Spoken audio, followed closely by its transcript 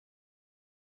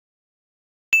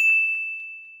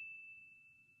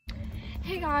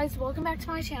guys, welcome back to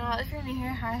my channel. If you're new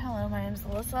here, hi, hello, my name is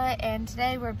Alyssa, and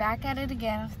today we're back at it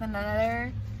again with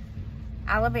another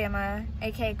Alabama,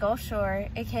 aka Gulf Shore,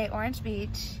 aka Orange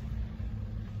Beach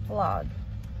vlog.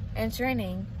 And it's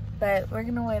raining, but we're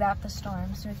gonna wait out the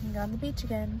storm so we can go on the beach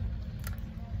again.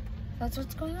 That's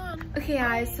what's going on. Okay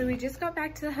guys, so we just got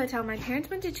back to the hotel. My parents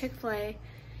went to Chick-fil-A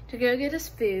to go get us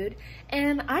food,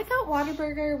 and I thought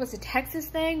Whataburger was a Texas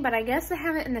thing, but I guess they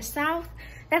have it in the South.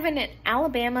 They have it in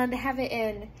Alabama, they have it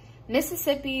in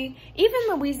Mississippi, even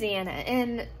Louisiana,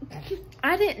 and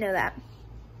I didn't know that.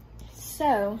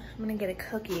 So, I'm gonna get a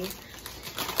cookie.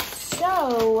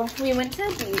 So, we went to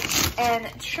the beach,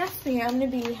 and trust me, I'm gonna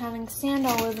be having sand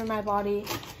all over my body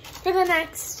for the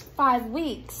next 5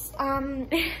 weeks.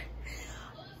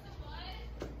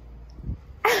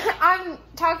 I'm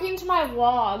talking to my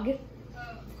vlog.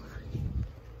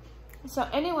 So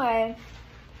anyway,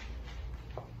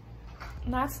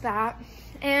 that's that.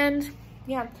 And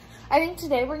yeah, I think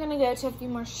today we're gonna go to a few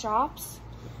more shops,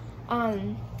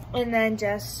 and then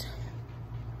just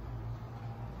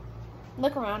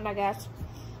look around, I guess.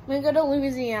 We go to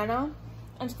Louisiana.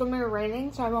 It's gonna be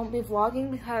raining, so I won't be vlogging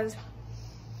because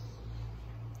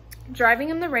driving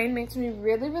in the rain makes me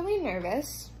really, really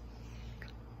nervous.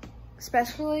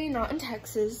 Especially not in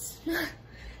Texas.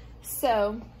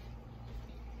 So,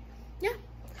 yeah.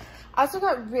 I also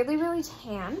got really, really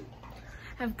tan.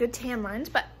 I have good tan lines,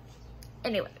 but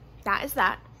anyway, that is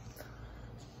that.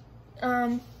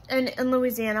 And in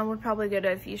Louisiana, we'll probably go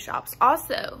to a few shops.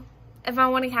 Also, if I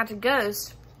want to catch a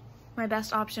ghost, my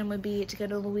best option would be to go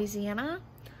to Louisiana.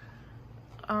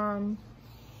 Because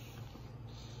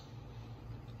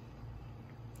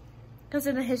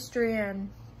of the history,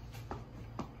 and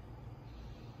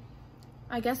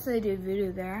I guess they do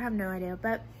voodoo there. I have no idea,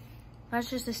 but that's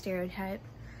just a stereotype.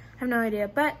 I have no idea,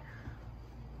 but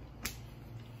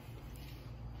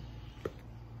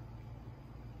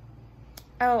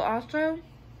oh, also,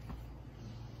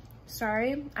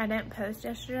 sorry, I didn't post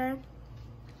yesterday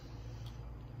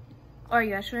or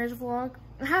yesterday's vlog.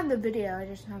 I have the video, I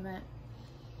just haven't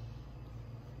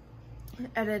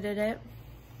edited it.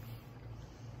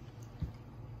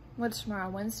 What's tomorrow,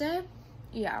 Wednesday?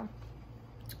 Yeah.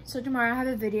 So tomorrow I have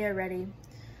a video ready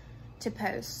to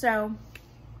post. So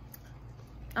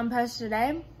I'm post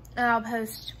today and I'll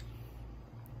post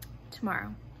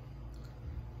tomorrow.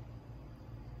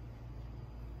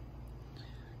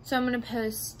 So I'm gonna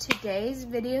post today's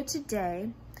video today,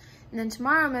 and then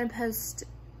tomorrow I'm gonna post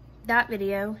that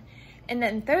video, and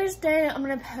then Thursday I'm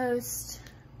gonna post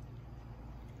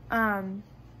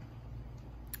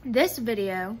this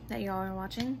video that y'all are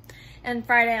watching, and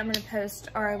Friday I'm gonna post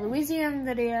our Louisiana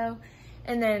video,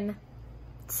 and then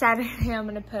Saturday I'm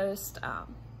gonna post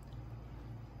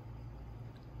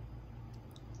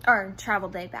our travel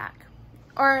day back.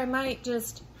 Or I might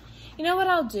just, you know what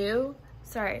I'll do?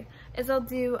 Sorry, is I'll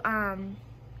do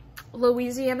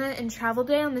Louisiana and travel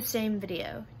day on the same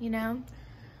video, you know?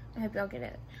 I hope y'all get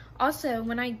it. Also,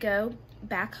 when I go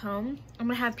back home, I'm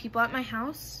gonna have people at my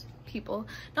house. People,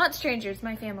 not strangers,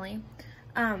 my family.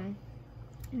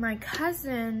 My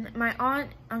cousin, my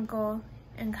aunt, uncle,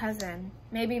 and cousin,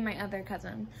 maybe my other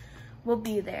cousin, will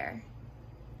be there.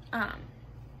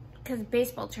 Because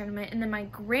baseball tournament, and then my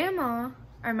grandma,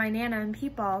 or my Nana and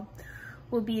Peepaw,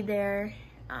 will be there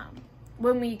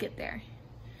when we get there.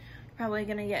 Probably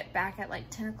gonna get back at like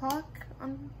 10 o'clock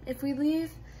if we leave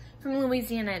from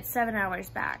Louisiana. It's 7 hours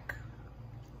back.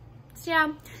 So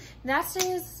yeah,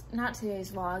 that's not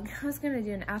today's vlog. I was gonna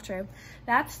do an outro.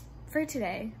 That's for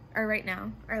today, or right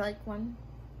now, or like 1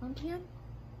 p.m.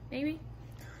 maybe.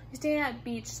 We stayed at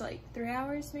beach like 3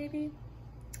 hours maybe.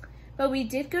 But we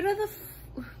did go to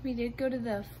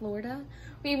the Florida.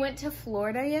 We went to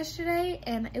Florida yesterday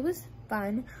and it was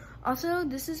fun. Also,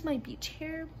 this is my beach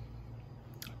hair.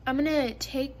 I'm gonna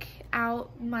take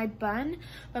out my bun,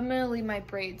 but I'm gonna leave my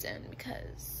braids in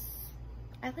because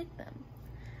I like them.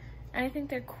 And I think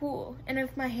they're cool. And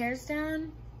if my hair's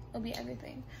down, it'll be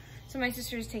everything. So my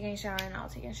sister's taking a shower and I'll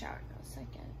take a shower in a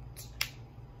second.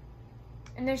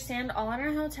 And there's sand all in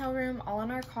our hotel room, all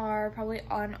in our car, probably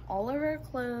on all of our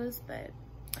clothes, but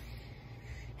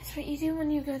that's what you do when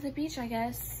you go to the beach, I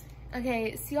guess.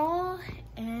 Okay, see y'all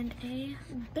in a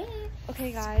bit.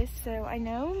 Okay guys, so I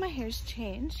know my hair's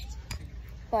changed,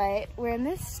 but we're in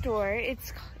this store.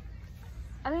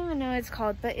 I don't even know what it's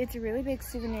called, but it's a really big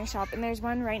souvenir shop, and there's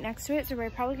one right next to it, so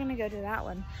we're probably gonna go to that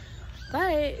one.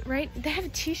 But they have a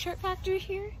t-shirt factory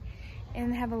here,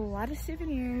 and they have a lot of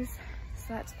souvenirs, so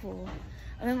that's cool.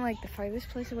 I'm like the farthest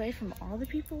place away from all the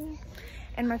people,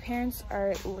 and my parents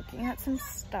are looking at some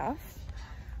stuff.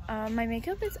 My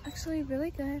makeup is actually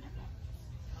really good.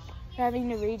 We're having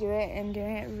to redo it and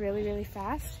doing it really, really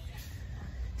fast.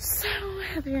 So I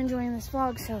hope you're enjoying this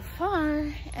vlog so far,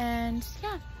 and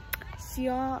yeah, see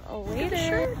y'all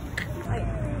later. Like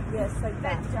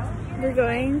that. We're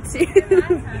going to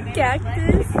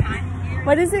Cactus.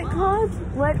 What is it called?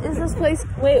 What is this place?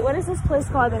 Wait, what is this place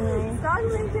called, Emily?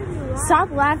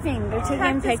 Stop laughing. They're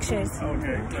taking pictures.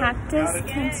 Cactus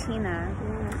Cantina.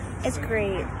 It's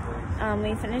great.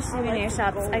 We finished souvenir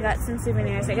shops. I got some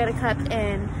souvenirs. I got a cup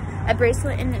and a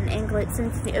bracelet and an anklet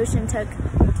since the ocean took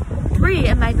 3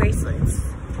 of my bracelets.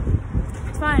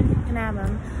 It's fine. You can have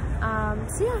them.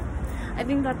 So yeah, I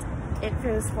think that's it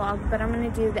for this vlog, but I'm gonna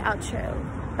do the outro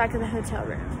back in the hotel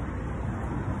room.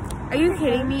 Are you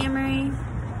kidding me, Emery?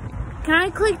 Can I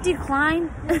click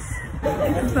decline? Bye.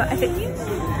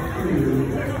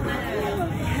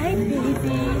 Hi,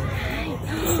 baby.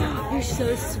 You're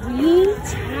so sweet.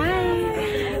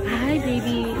 Hi,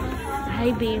 baby.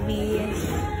 Hi, baby.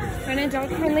 We're in a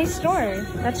dog-friendly store.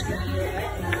 That's good.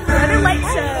 We're at a light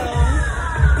show.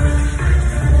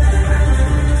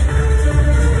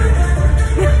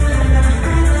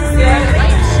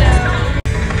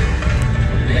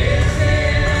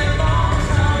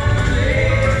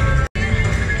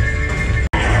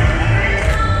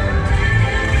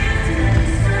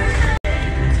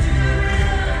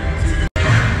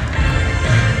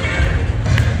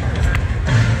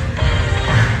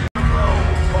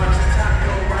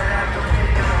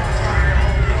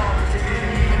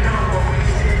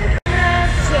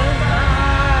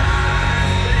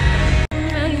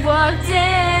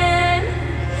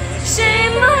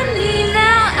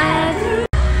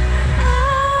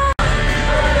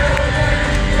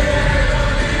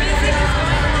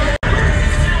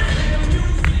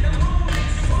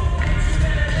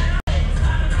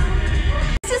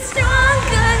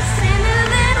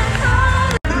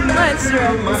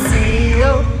 From the sea.